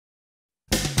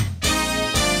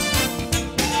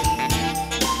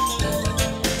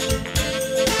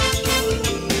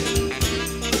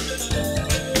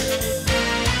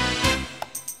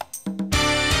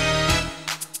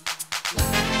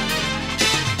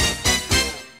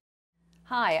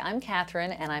Hi, I'm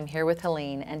Catherine, and I'm here with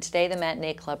Helene, and today the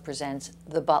Matinee Club presents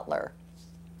The Butler.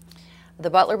 The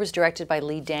Butler was directed by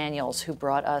Lee Daniels, who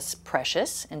brought us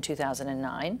Precious in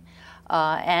 2009,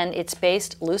 and it's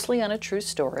based loosely on a true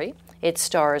story. It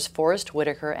stars Forrest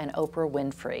Whitaker and Oprah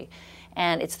Winfrey,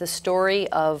 and it's the story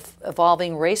of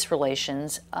evolving race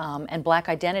relations and black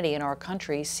identity in our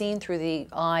country seen through the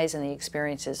eyes and the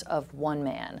experiences of one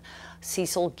man,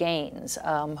 Cecil Gaines,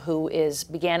 who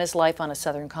began his life on a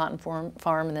southern cotton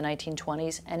farm in the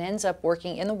 1920s and ends up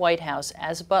working in the White House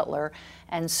as a butler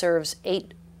and serves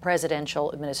 8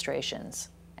 presidential administrations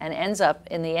and ends up,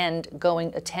 in the end,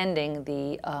 attending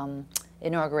the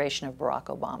inauguration of Barack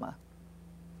Obama.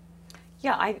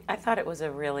 Yeah, I thought it was a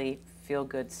really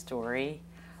feel-good story.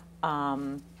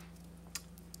 I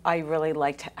really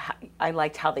liked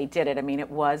how they did it. I mean, it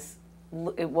was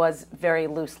very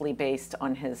loosely based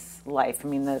on his life. I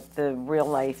mean, the real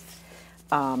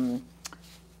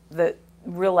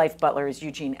life butler is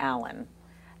Eugene Allen,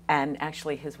 and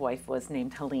actually his wife was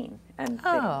named Helene, and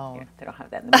they don't have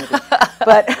that in the movie.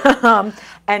 But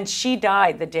and she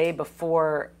died the day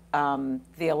before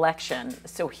the election,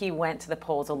 so he went to the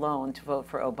polls alone to vote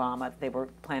for Obama. They were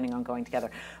planning on going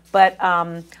together, but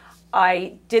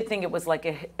I did think it was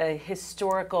like a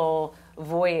historical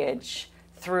voyage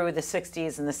through the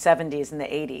 60s and the 70s and the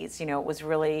 80s. You know,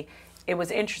 it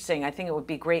was interesting. I think it would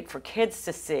be great for kids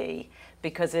to see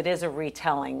because it is a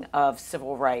retelling of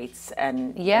civil rights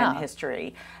and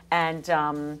history. And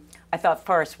I thought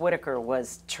Forrest Whitaker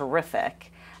was terrific.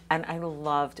 And I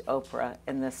loved Oprah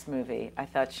in this movie. I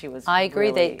thought she was I agree.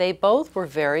 Really... They both were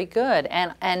very good.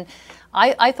 And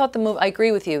I thought the movie, I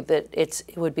agree with you that it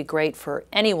would be great for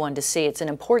anyone to see. It's an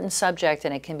important subject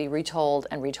and it can be retold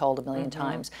and retold a million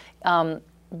times.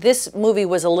 This movie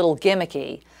was a little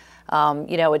gimmicky.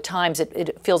 You know, at times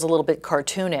it feels a little bit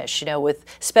cartoonish, you know,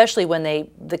 especially when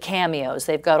the cameos.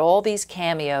 They've got all these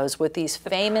cameos with these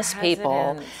famous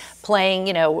people playing,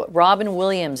 you know, Robin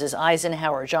Williams as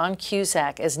Eisenhower, John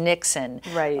Cusack as Nixon,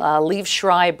 Liev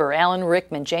Schreiber, Alan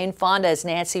Rickman, Jane Fonda as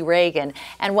Nancy Reagan.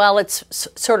 And while it's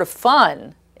sort of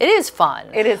fun, it is fun.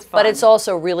 It is fun. But it's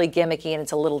also really gimmicky and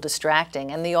it's a little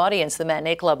distracting. And the audience, the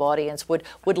Matinee Club audience,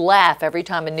 would laugh every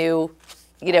time a new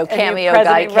cameo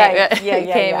guy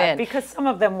came in. Because some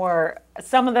of them were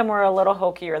a little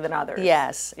hokier than others.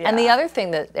 Yes. Yeah. And the other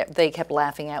thing that they kept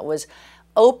laughing at was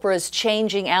Oprah's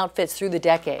changing outfits through the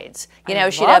decades. You know,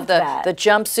 she'd have the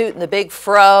jumpsuit and the big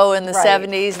fro in the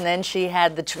 70s, and then she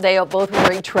had they both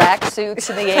wearing track suits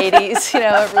in the 80s. You know,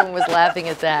 everyone was laughing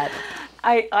at that.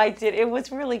 I did. It was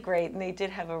really great, and they did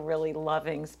have a really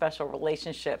loving, special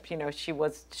relationship. You know, she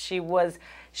was a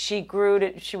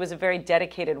very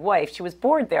dedicated wife. She was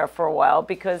bored there for a while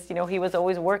because, you know, he was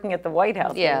always working at the White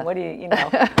House. Yeah. I mean, what do you know?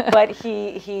 But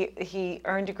he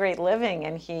earned a great living,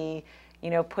 and he, you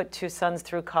know, put 2 sons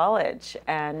through college,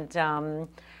 and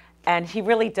he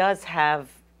really does have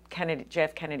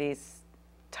Jeff Kennedy's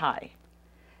tie.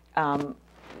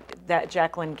 That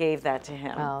Jacqueline gave that to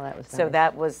him. Oh, that was nice. So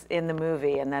that was in the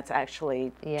movie, and that's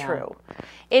actually true.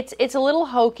 It's a little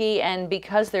hokey, and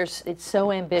because it's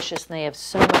so ambitious and they have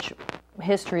so much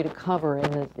history to cover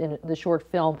in the short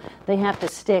film, they have to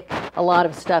stick a lot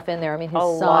of stuff in there. I mean,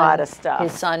 his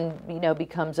son, you know,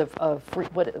 becomes a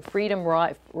freedom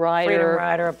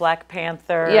rider, a Black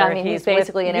Panther. Yeah, I mean, he's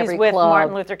basically in every club. He's with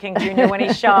Martin Luther King Jr. when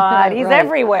he's shot. He's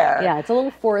everywhere. Yeah, it's a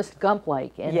little Forrest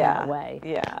Gump-like in that way.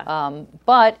 Yeah.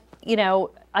 But you know,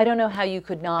 I don't know how you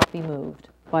could not be moved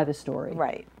by the story.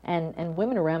 Right. And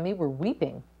women around me were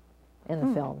weeping in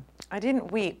the film. I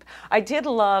didn't weep. I did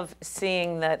love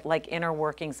seeing that, like, inner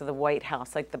workings of the White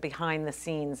House, like the behind the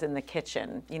scenes in the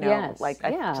kitchen. You know, I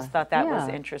just thought that was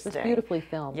interesting. It was beautifully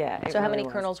filmed. Yeah. So how many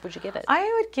kernels would you give it? I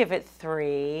would give it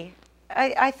 3.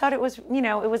 I thought it was, you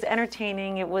know, it was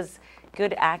entertaining. It was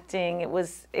good acting. It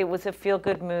was a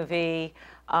feel-good movie.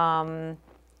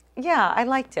 Yeah, I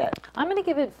liked it. I'm going to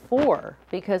give it 4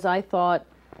 because I thought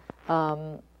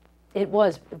it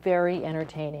was very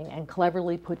entertaining and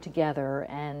cleverly put together,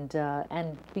 and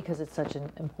because it's such an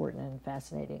important and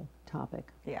fascinating topic.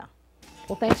 Yeah.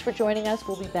 Well, thanks for joining us.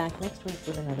 We'll be back next week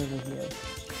with another review.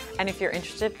 And if you're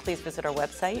interested, please visit our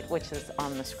website, which is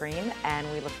on the screen, and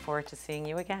we look forward to seeing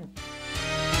you again.